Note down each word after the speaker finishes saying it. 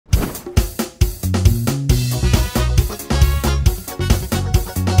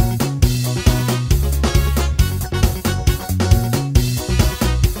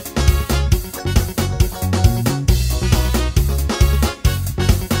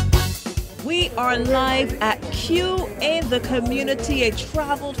We are live at Q in the community. I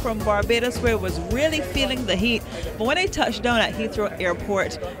traveled from Barbados where it was really feeling the heat. But when I touched down at Heathrow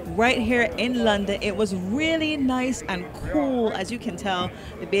Airport, right here in London, it was really nice and cool, as you can tell.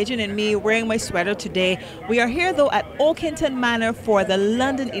 The Bajan and me wearing my sweater today. We are here though at Oakington Manor for the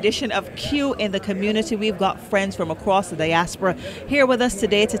London edition of Q in the community. We've got friends from across the diaspora here with us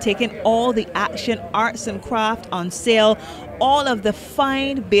today to take in all the action, arts and craft on sale, all of the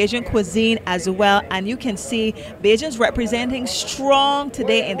fine Bajan cuisine as well. And you can see Bajans representing strong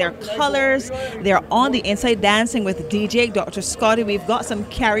today in their colors. They're on the inside dancing with DJ Dr. Scotty. We've got some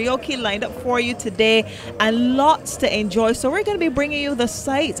karaoke lined up for you today and lots to enjoy. So we're going to be bringing you the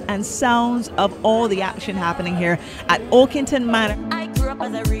sights and sounds of all the action happening here at Oakington Manor. I grew up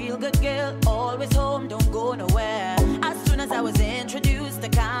as a real good girl, always home, don't go nowhere. As soon as I was introduced to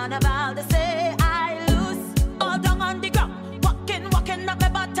Carnival, they say I lose all down on the ground. Walking up my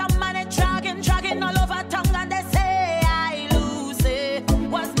bottom and it dragging all over tongue, and they say I lose it.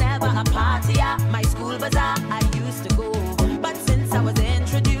 Was never a party at my school bazaar I used to go, but since I was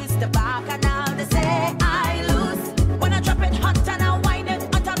introduced to Bacchanal, they say I lose. When I drop it hot and I whine it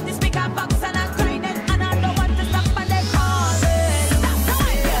on top the speaker box and I grind it, and I don't want to stop and they call it.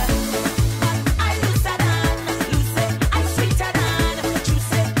 I lose it, I sweeter than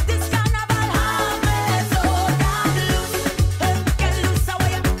juice it. This carnival have me so damn loose. Get loose away.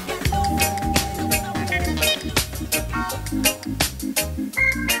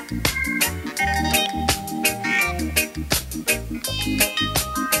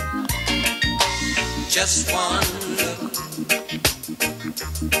 Just one look,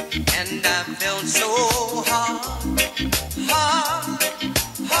 and I felt so hard.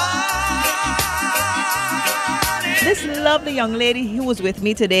 This lovely young lady who was with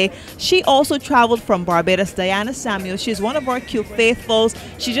me today, she also traveled from Barbados, Diana Samuel. She's one of our Q faithfuls.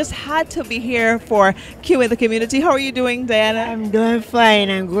 She just had to be here for Q in the community. How are you doing, Diana? I'm doing fine.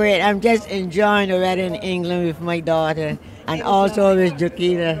 I'm great. I'm just enjoying the weather in England with my daughter and also with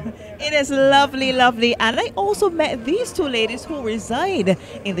Jakila. It is lovely, lovely. And I also met these two ladies who reside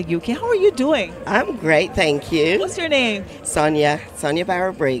in the UK. How are you doing? I'm great, thank you. What's your name? Sonia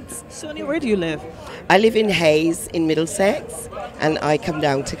Barrow Briggs. Sonia, where do you live? I live in Hayes in Middlesex, and I come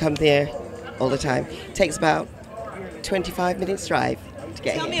there all the time. It takes about 25 minutes drive to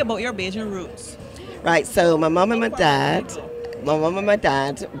get here. Tell me about your Bajan roots. Right, so my mum and my dad are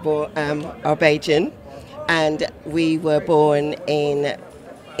Bajan, and we were born in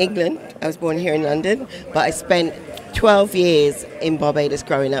England. I was born here in London, but I spent 12 years in Barbados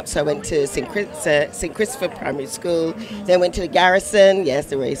growing up. So I went to St. Christopher Primary School, then went to the Garrison, yes,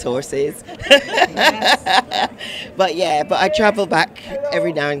 the racehorses. Yes. but I travel back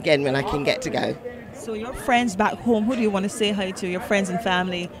every now and again when I can get to go. So your friends back home, who do you want to say hi to? Your friends and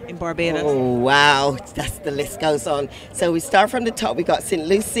family in Barbados? Oh, wow. That's the list goes on. So we start from the top. We got St.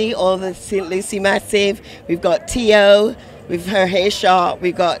 Lucie, all the St. Lucie Massive. We've got Tio with her hair shop.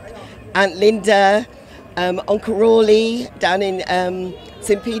 We've got Aunt Linda, Uncle Rawley down in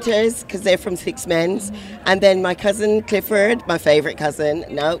St. Peter's, because they're from Six Men's. And then my cousin Clifford, my favourite cousin.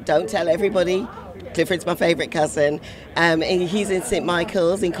 No, don't tell everybody. Clifford's my favourite cousin. And he's in St.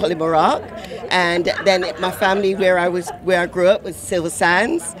 Michael's in Collymorock. And then my family where I grew up was Silver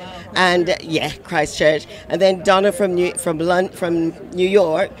Sands, and Christchurch. And then Donna from New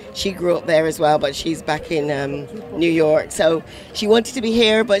York, she grew up there as well, but she's back in New York. So she wanted to be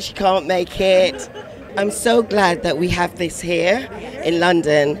here, but she can't make it. I'm so glad that we have this here in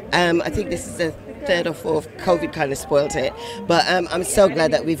London. I think this is the third or fourth. COVID kind of spoiled it, but I'm so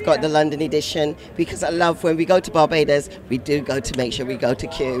glad that we've got the London edition, because I love when we go to Barbados, we do go to make sure we go to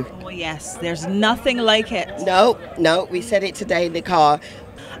Q. Oh yes, there's nothing like it. No, we said it today in the car.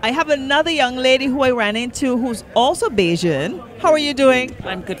 I have another young lady who I ran into who's also Bajan. How are you doing?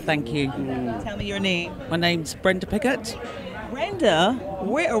 I'm good, thank you. Tell me your name. My name's Brenda Pickett. Brenda,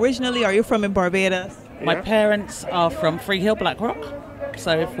 where originally are you from in Barbados? My parents are from Freehill, Blackrock,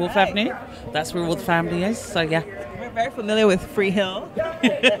 so 4th Avenue. That's where all the family is, so yeah. We're very familiar with Freehill.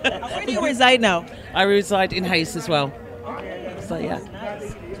 Where do you reside now? I reside in Hayes as well. So yeah.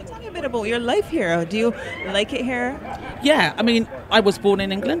 Nice. So tell me a bit about your life here. Do you like it here? Yeah, I mean, I was born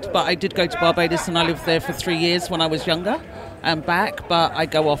in England, but I did go to Barbados and I lived there for 3 years when I was younger and back, but I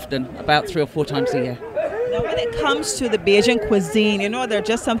go often, about 3 or 4 times a year. Now, when it comes to the Bajan cuisine, you know, there are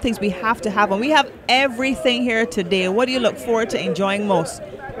just some things we have to have, and we have everything here today. What do you look forward to enjoying most?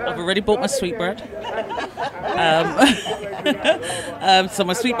 I've already bought my sweetbread. So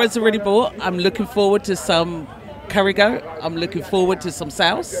my sweetbread's already bought. I'm looking forward to some curry goat. I'm looking forward to some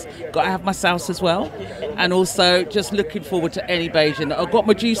sauce. Got to have my sauce as well. And also just looking forward to any Bajan. I've got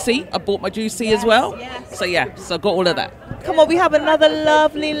my juicy. I bought my juicy as well. Yes. So yeah, so I got all of that. Come on, we have another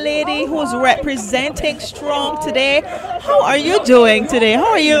lovely lady who's representing strong today. How are you doing today?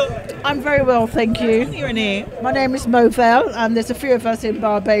 How are you? I'm very well, thank you. What's your name? My name is Movell, and there's a few of us in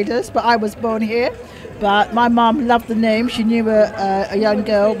Barbados, but I was born here. But my mum loved the name. She knew a young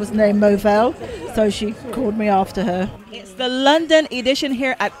girl was named Movell, so she called me after her. It's the London edition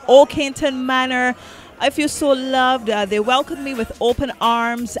here at Oakington Manor. I feel so loved. They welcomed me with open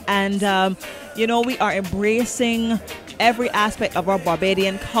arms, and you know, we are embracing every aspect of our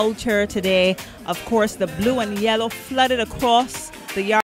Barbadian culture today. Of course, the blue and yellow flooded across the yard